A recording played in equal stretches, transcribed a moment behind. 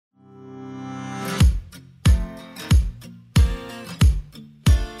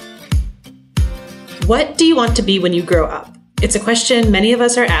What do you want to be when you grow up? It's a question many of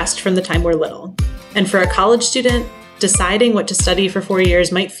us are asked from the time we're little. And for a college student, deciding what to study for 4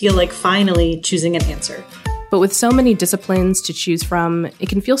 years might feel like finally choosing an answer. But with so many disciplines to choose from, it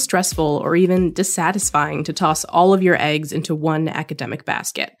can feel stressful or even dissatisfying to toss all of your eggs into one academic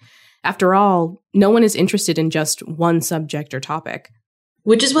basket. After all, no one is interested in just one subject or topic.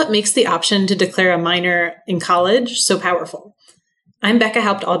 Which is what makes the option to declare a minor in college so powerful. I'm Becca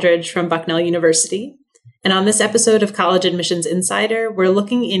Haupt-Aldridge from Bucknell University, and on this episode of College Admissions Insider, we're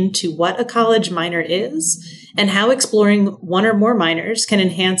looking into what a college minor is and how exploring one or more minors can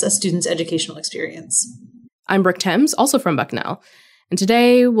enhance a student's educational experience. I'm Brooke Thames, also from Bucknell, and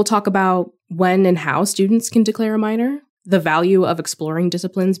today we'll talk about when and how students can declare a minor, the value of exploring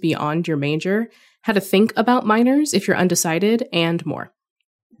disciplines beyond your major, how to think about minors if you're undecided, and more.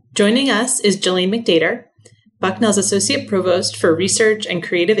 Joining us is Jelaine McDater, Bucknell's Associate Provost for Research and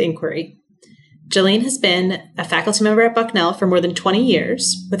Creative Inquiry. Jelaine has been a faculty member at Bucknell for more than 20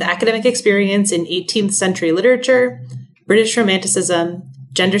 years, with academic experience in 18th century literature, British Romanticism,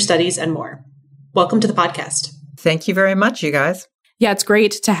 gender studies, and more. Welcome to the podcast. Thank you very much, you guys. Yeah, it's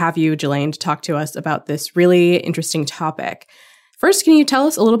great to have you, Jelaine, to talk to us about this really interesting topic. First, can you tell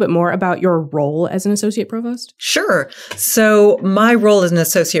us a little bit more about your role as an associate provost? Sure. So my role as an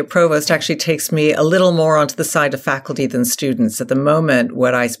associate provost actually takes me a little more onto the side of faculty than students. At the moment,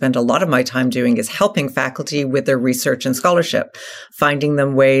 what I spend a lot of my time doing is helping faculty with their research and scholarship, finding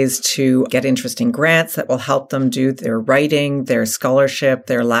them ways to get interesting grants that will help them do their writing, their scholarship,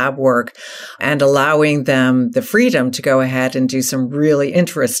 their lab work, and allowing them the freedom to go ahead and do some really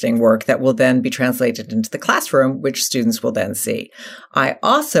interesting work that will then be translated into the classroom, which students will then see. I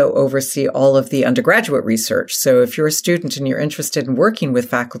also oversee all of the undergraduate research. So if you're a student and you're interested in working with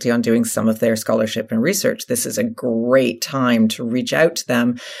faculty on doing some of their scholarship and research, this is a great time to reach out to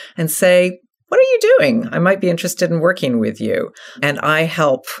them and say, what are you doing? I might be interested in working with you. And I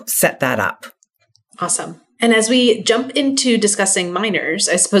help set that up. Awesome. And as we jump into discussing minors,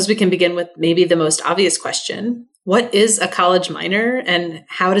 I suppose we can begin with maybe the most obvious question. What is a college minor and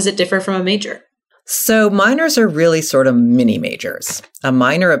how does it differ from a major? So minors are really sort of mini majors. A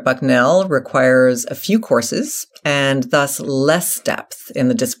minor at Bucknell requires a few courses and thus less depth in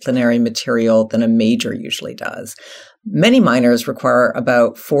the disciplinary material than a major usually does. Many minors require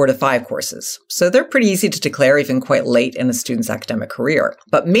about 4 to 5 courses, so they're pretty easy to declare even quite late in a student's academic career.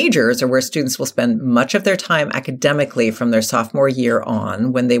 But majors are where students will spend much of their time academically from their sophomore year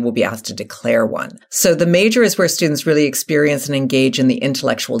on when they will be asked to declare one. So the major is where students really experience and engage in the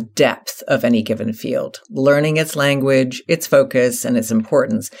intellectual depth of any given field, learning its language, its focus, and its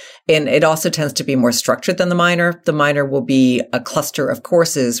importance. And it also tends to be more structured than the minor. The minor will be a cluster of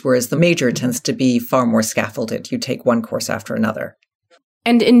courses, whereas the major tends to be far more scaffolded. You take one course after another.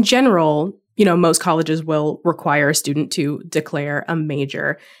 And in general, most colleges will require a student to declare a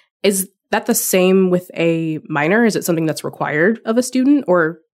major. Is that the same with a minor? Is it something that's required of a student,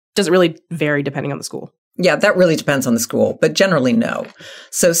 or does it really vary depending on the school? Yeah, that really depends on the school, but generally no.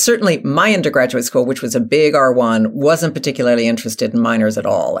 So certainly my undergraduate school, which was a big R1, wasn't particularly interested in minors at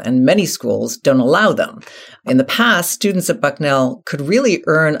all, and many schools don't allow them. In the past, students at Bucknell could really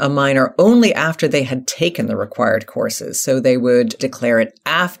earn a minor only after they had taken the required courses, so they would declare it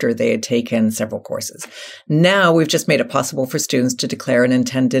after they had taken several courses. Now we've just made it possible for students to declare an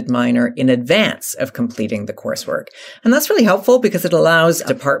intended minor in advance of completing the coursework. And that's really helpful because it allows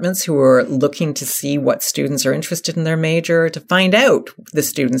departments who are looking to see what students are interested in their major to find out the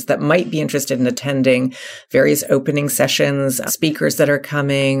students that might be interested in attending various opening sessions, speakers that are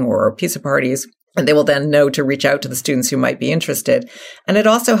coming, or pizza parties. And they will then know to reach out to the students who might be interested. And it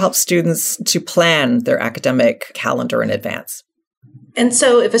also helps students to plan their academic calendar in advance. And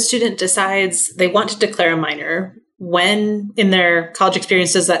so if a student decides they want to declare a minor, when in their college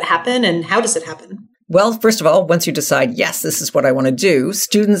experience does that happen and how does it happen? Well, first of all, once you decide, yes, this is what I want to do,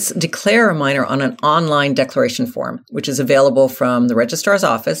 students declare a minor on an online declaration form, which is available from the registrar's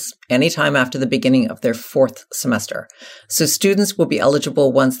office anytime after the beginning of their 4th semester. So students will be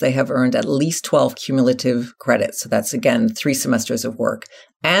eligible once they have earned at least 12 cumulative credits. So that's, again, 3 semesters of work,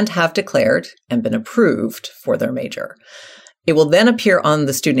 and have declared and been approved for their major. It will then appear on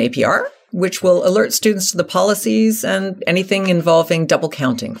the student APR, which will alert students to the policies and anything involving double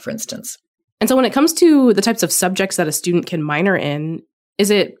counting, for instance. And so when it comes to the types of subjects that a student can minor in, is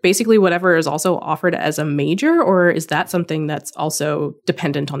it basically whatever is also offered as a major, or is that something that's also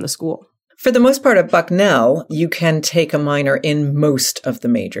dependent on the school? For the most part at Bucknell, you can take a minor in most of the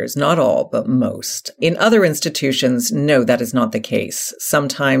majors, not all, but most. In other institutions, no, that is not the case.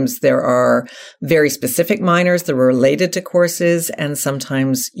 Sometimes there are very specific minors that are related to courses, and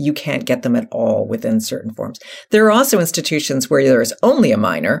sometimes you can't get them at all within certain forms. There are also institutions where there is only a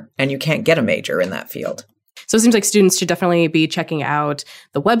minor and you can't get a major in that field. So it seems like students should definitely be checking out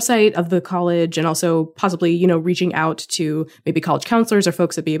the website of the college and also possibly, reaching out to maybe college counselors or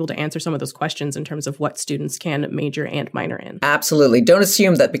folks that be able to answer some of those questions in terms of what students can major and minor in. Absolutely. Don't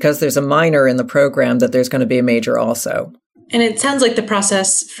assume that because there's a minor in the program that there's going to be a major also. And it sounds like the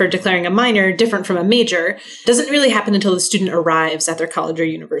process for declaring a minor, different from a major, doesn't really happen until the student arrives at their college or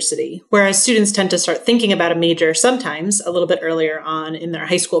university, whereas students tend to start thinking about a major sometimes a little bit earlier on in their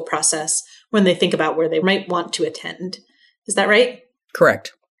high school process when they think about where they might want to attend. Is that right?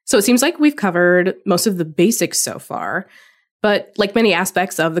 Correct. So it seems like we've covered most of the basics so far. But like many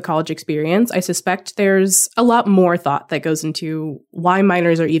aspects of the college experience, I suspect there's a lot more thought that goes into why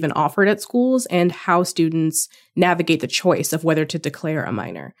minors are even offered at schools and how students navigate the choice of whether to declare a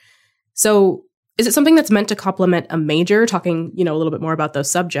minor. So is it something that's meant to complement a major, talking, a little bit more about those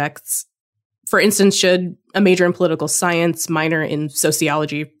subjects? For instance, should a major in political science, minor in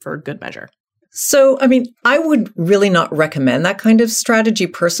sociology for good measure? So, I would really not recommend that kind of strategy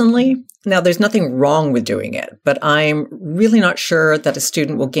personally. Now, there's nothing wrong with doing it, but I'm really not sure that a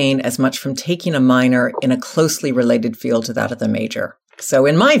student will gain as much from taking a minor in a closely related field to that of the major. So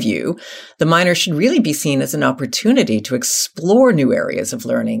in my view, the minor should really be seen as an opportunity to explore new areas of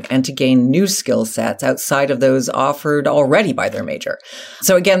learning and to gain new skill sets outside of those offered already by their major.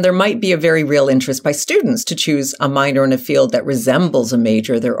 So again, there might be a very real interest by students to choose a minor in a field that resembles a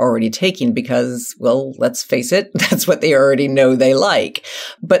major they're already taking because, well, let's face it, that's what they already know they like.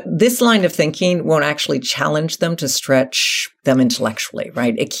 But this line of thinking won't actually challenge them to stretch them intellectually,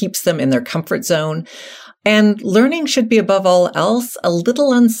 right? It keeps them in their comfort zone. And learning should be, above all else, a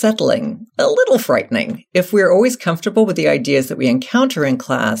little unsettling, a little frightening. If we're always comfortable with the ideas that we encounter in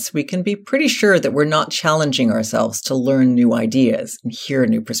class, we can be pretty sure that we're not challenging ourselves to learn new ideas and hear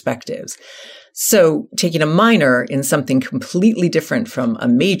new perspectives. So taking a minor in something completely different from a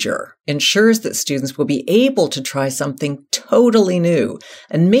major ensures that students will be able to try something totally new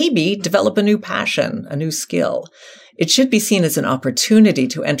and maybe develop a new passion, a new skill. It should be seen as an opportunity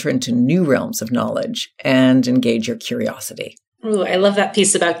to enter into new realms of knowledge and engage your curiosity. Ooh, I love that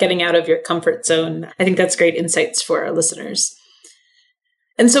piece about getting out of your comfort zone. I think that's great insights for our listeners.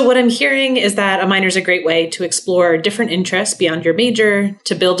 And so what I'm hearing is that a minor is a great way to explore different interests beyond your major,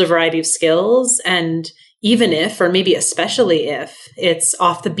 to build a variety of skills, and even if, or maybe especially if, it's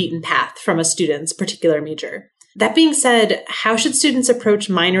off the beaten path from a student's particular major. That being said, how should students approach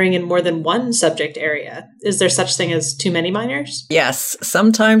minoring in more than one subject area? Is there such thing as too many minors? Yes,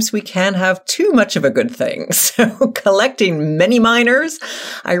 sometimes we can have too much of a good thing. So collecting many minors,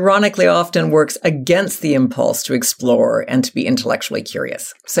 ironically, often works against the impulse to explore and to be intellectually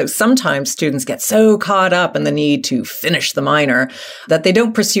curious. So sometimes students get so caught up in the need to finish the minor that they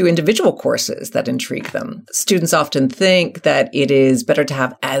don't pursue individual courses that intrigue them. Students often think that it is better to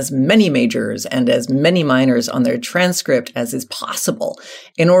have as many majors and as many minors on their transcript as is possible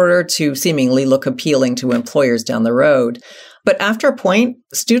in order to seemingly look appealing to employers down the road. But after a point,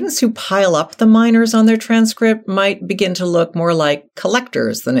 students who pile up the minors on their transcript might begin to look more like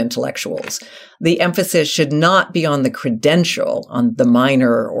collectors than intellectuals. The emphasis should not be on the credential, on the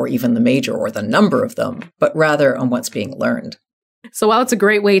minor or even the major or the number of them, but rather on what's being learned. So while it's a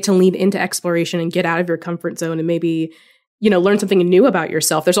great way to lead into exploration and get out of your comfort zone and maybe, learn something new about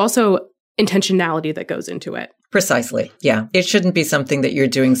yourself, there's also intentionality that goes into it. Precisely. Yeah. It shouldn't be something that you're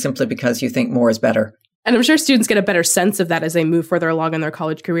doing simply because you think more is better. And I'm sure students get a better sense of that as they move further along in their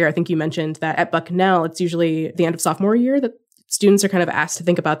college career. I think you mentioned that at Bucknell, it's usually the end of sophomore year that students are kind of asked to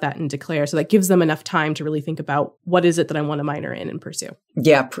think about that and declare. So that gives them enough time to really think about what is it that I want to minor in and pursue.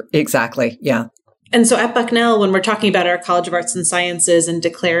 Yeah, exactly. Yeah. And so at Bucknell, when we're talking about our College of Arts and Sciences and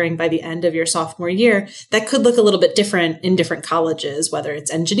declaring by the end of your sophomore year, that could look a little bit different in different colleges, whether it's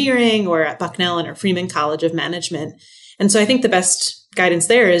engineering or at Bucknell and our Freeman College of Management. And so I think the best guidance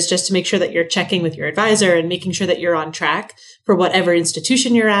there is just to make sure that you're checking with your advisor and making sure that you're on track for whatever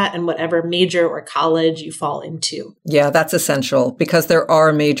institution you're at and whatever major or college you fall into. Yeah, that's essential because there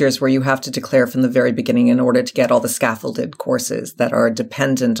are majors where you have to declare from the very beginning in order to get all the scaffolded courses that are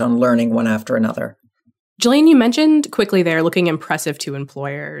dependent on learning one after another. Jillian, you mentioned quickly there looking impressive to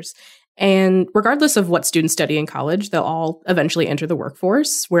employers. And regardless of what students study in college, they'll all eventually enter the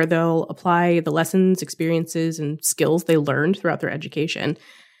workforce where they'll apply the lessons, experiences, and skills they learned throughout their education.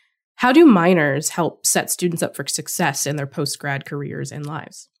 How do minors help set students up for success in their post-grad careers and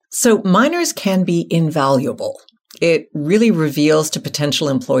lives? So minors can be invaluable. It really reveals to potential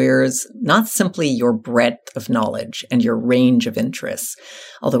employers not simply your breadth of knowledge and your range of interests,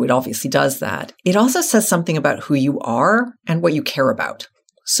 although it obviously does that. It also says something about who you are and what you care about.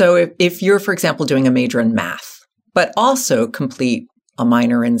 So if you're, for example, doing a major in math, but also complete a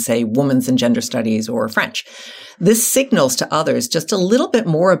minor in, say, women's and gender studies or French, this signals to others just a little bit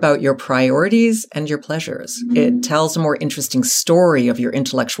more about your priorities and your pleasures. It tells a more interesting story of your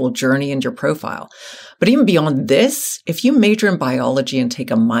intellectual journey and your profile. But even beyond this, if you major in biology and take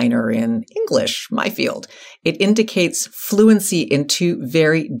a minor in English, my field, it indicates fluency in two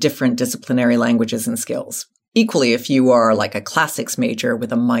very different disciplinary languages and skills. Equally, if you are like a classics major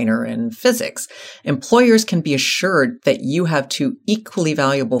with a minor in physics, employers can be assured that you have two equally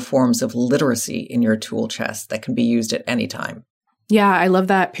valuable forms of literacy in your tool chest that can be used at any time. Yeah, I love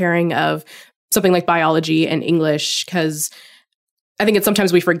that pairing of something like biology and English, because I think it's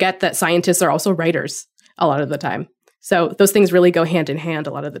sometimes we forget that scientists are also writers a lot of the time. So those things really go hand in hand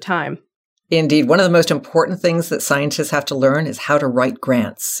a lot of the time. Indeed. One of the most important things that scientists have to learn is how to write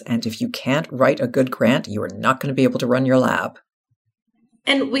grants. And if you can't write a good grant, you are not going to be able to run your lab.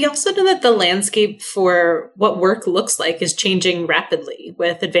 And we also know that the landscape for what work looks like is changing rapidly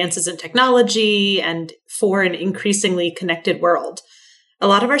with advances in technology and for an increasingly connected world. A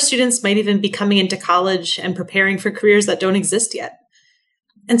lot of our students might even be coming into college and preparing for careers that don't exist yet.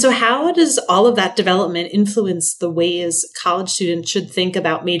 And so how does all of that development influence the ways college students should think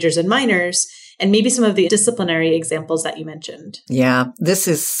about majors and minors, and maybe some of the disciplinary examples that you mentioned? Yeah, this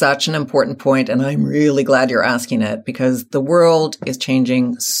is such an important point, and I'm really glad you're asking it because the world is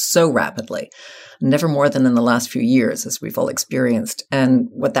changing so rapidly, never more than in the last few years, as we've all experienced. And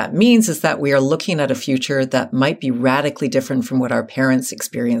what that means is that we are looking at a future that might be radically different from what our parents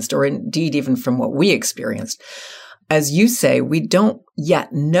experienced, or indeed even from what we experienced. As you say, we don't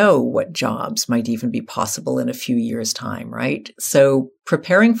yet know what jobs might even be possible in a few years' time, right? So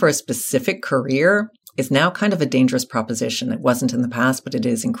preparing for a specific career is now kind of a dangerous proposition. It wasn't in the past, but it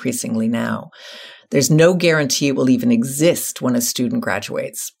is increasingly now. There's no guarantee it will even exist when a student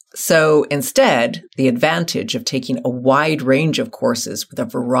graduates. So instead, the advantage of taking a wide range of courses with a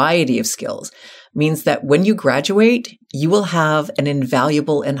variety of skills means that when you graduate, you will have an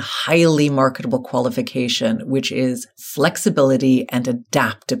invaluable and highly marketable qualification, which is flexibility and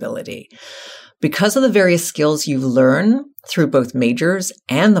adaptability. Because of the various skills you learn through both majors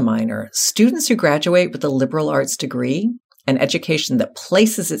and the minor, students who graduate with a liberal arts degree, an education that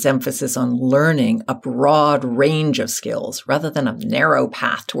places its emphasis on learning a broad range of skills rather than a narrow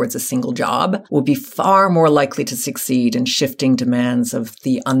path towards a single job, will be far more likely to succeed in shifting demands of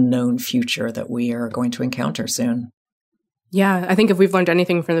the unknown future that we are going to encounter soon. Yeah, I think if we've learned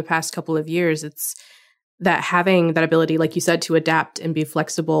anything from the past couple of years, it's that having that ability, like you said, to adapt and be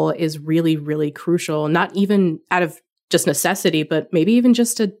flexible is really, really crucial, not even out of just necessity, but maybe even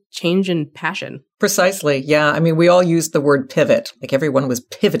just a change in passion. Precisely. Yeah. I mean, we all use the word pivot, like everyone was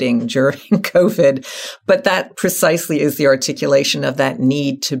pivoting during COVID, but that precisely is the articulation of that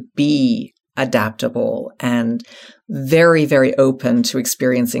need to be adaptable and very, very open to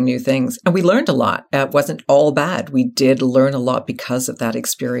experiencing new things. And we learned a lot. It wasn't all bad. We did learn a lot because of that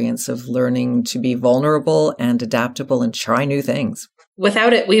experience of learning to be vulnerable and adaptable and try new things.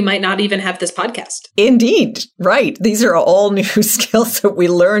 Without it, we might not even have this podcast. Indeed. Right. These are all new skills that we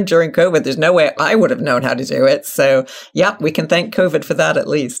learned during COVID. There's no way I would have known how to do it. So, yeah, we can thank COVID for that at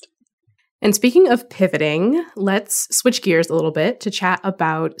least. And speaking of pivoting, let's switch gears a little bit to chat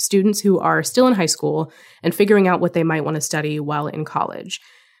about students who are still in high school and figuring out what they might want to study while in college.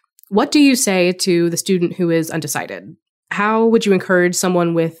 What do you say to the student who is undecided? How would you encourage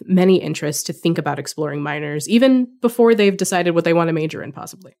someone with many interests to think about exploring minors, even before they've decided what they want to major in,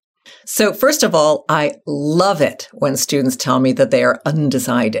 possibly? So first of all, I love it when students tell me that they are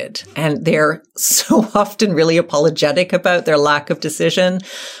undecided, and they're so often really apologetic about their lack of decision.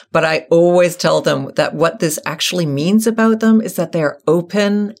 But I always tell them that what this actually means about them is that they're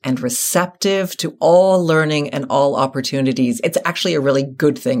open and receptive to all learning and all opportunities. It's actually a really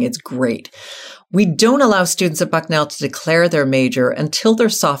good thing. It's great. We don't allow students at Bucknell to declare their major until their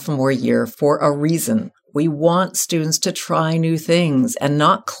sophomore year for a reason. We want students to try new things and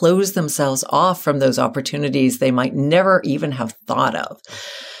not close themselves off from those opportunities they might never even have thought of.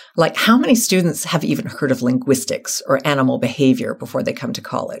 Like, how many students have even heard of linguistics or animal behavior before they come to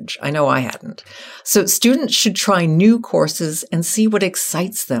college? I know I hadn't. So students should try new courses and see what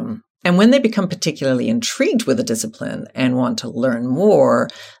excites them. And when they become particularly intrigued with a discipline and want to learn more,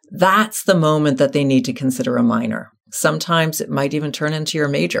 that's the moment that they need to consider a minor. Sometimes it might even turn into your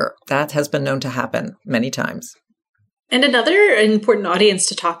major. That has been known to happen many times. And another important audience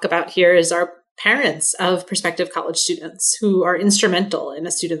to talk about here is our parents of prospective college students who are instrumental in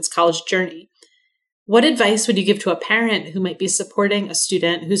a student's college journey. What advice would you give to a parent who might be supporting a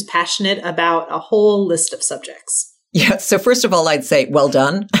student who's passionate about a whole list of subjects? Yeah. So first of all, I'd say, well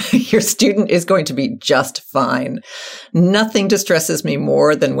done. Your student is going to be just fine. Nothing distresses me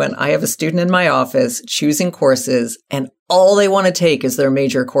more than when I have a student in my office choosing courses and all they want to take is their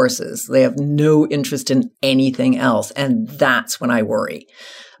major courses. They have no interest in anything else. And that's when I worry.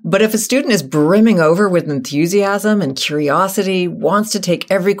 But if a student is brimming over with enthusiasm and curiosity, wants to take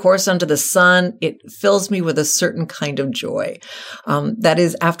every course under the sun, it fills me with a certain kind of joy. That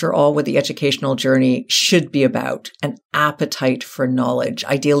is, after all, what the educational journey should be about, an appetite for knowledge,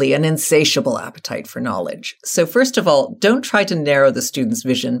 ideally an insatiable appetite for knowledge. So first of all, don't try to narrow the student's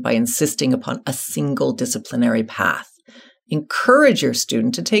vision by insisting upon a single disciplinary path. Encourage your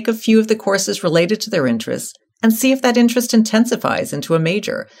student to take a few of the courses related to their interests and see if that interest intensifies into a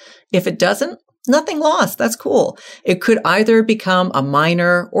major. If it doesn't, nothing lost. That's cool. It could either become a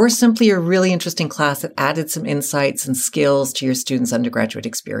minor or simply a really interesting class that added some insights and skills to your student's undergraduate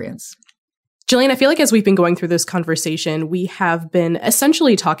experience. Jillian, I feel like as we've been going through this conversation, we have been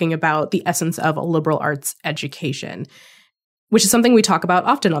essentially talking about the essence of a liberal arts education, which is something we talk about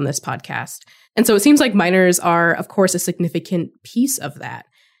often on this podcast. And so it seems like minors are, of course, a significant piece of that.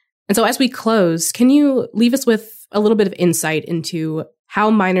 And so as we close, can you leave us with a little bit of insight into how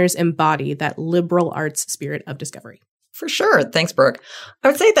minors embody that liberal arts spirit of discovery? For sure. Thanks, Brooke. I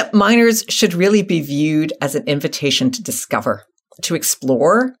would say that minors should really be viewed as an invitation to discover, to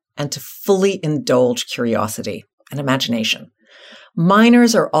explore, and to fully indulge curiosity and imagination.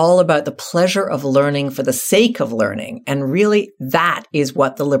 Minors are all about the pleasure of learning for the sake of learning. And really, that is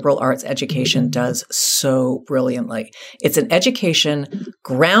what the liberal arts education does so brilliantly. It's an education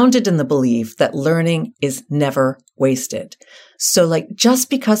grounded in the belief that learning is never wasted. So just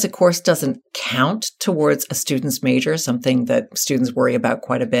because a course doesn't count towards a student's major, something that students worry about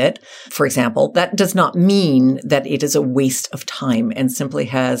quite a bit, for example, that does not mean that it is a waste of time and simply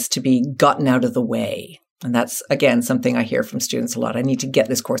has to be gotten out of the way. And that's, again, something I hear from students a lot. I need to get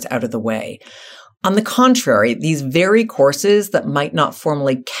this course out of the way. On the contrary, these very courses that might not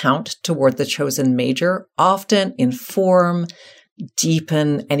formally count toward the chosen major often inform,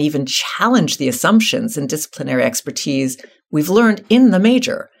 deepen, and even challenge the assumptions and disciplinary expertise we've learned in the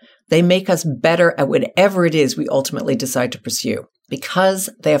major. They make us better at whatever it is we ultimately decide to pursue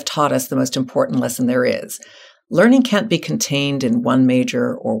because they have taught us the most important lesson there is. Learning can't be contained in one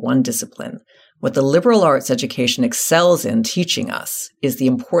major or one discipline. What the liberal arts education excels in teaching us is the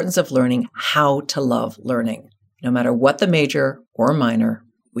importance of learning how to love learning, no matter what the major or minor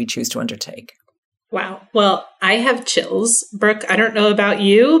we choose to undertake. Wow. Well, I have chills. Brooke, I don't know about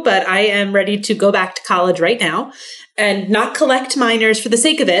you, but I am ready to go back to college right now and not collect minors for the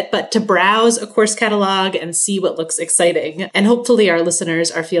sake of it, but to browse a course catalog and see what looks exciting. And hopefully our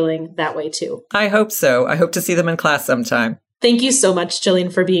listeners are feeling that way too. I hope so. I hope to see them in class sometime. Thank you so much,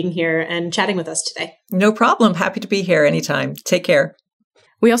 Jillian, for being here and chatting with us today. No problem. Happy to be here anytime. Take care.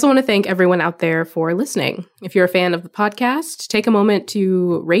 We also want to thank everyone out there for listening. If you're a fan of the podcast, take a moment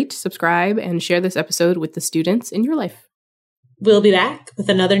to rate, subscribe, and share this episode with the students in your life. We'll be back with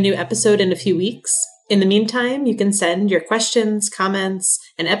another new episode in a few weeks. In the meantime, you can send your questions, comments,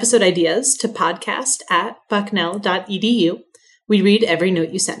 and episode ideas to podcast@bucknell.edu. We read every note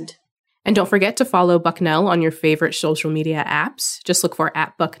you send. And don't forget to follow Bucknell on your favorite social media apps. Just look for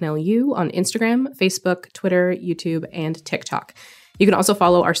 @BucknellU on Instagram, Facebook, Twitter, YouTube, and TikTok. You can also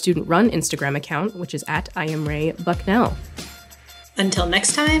follow our student-run Instagram account, which is @IamRayBucknell. Until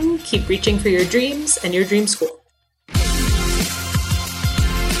next time, keep reaching for your dreams and your dream school.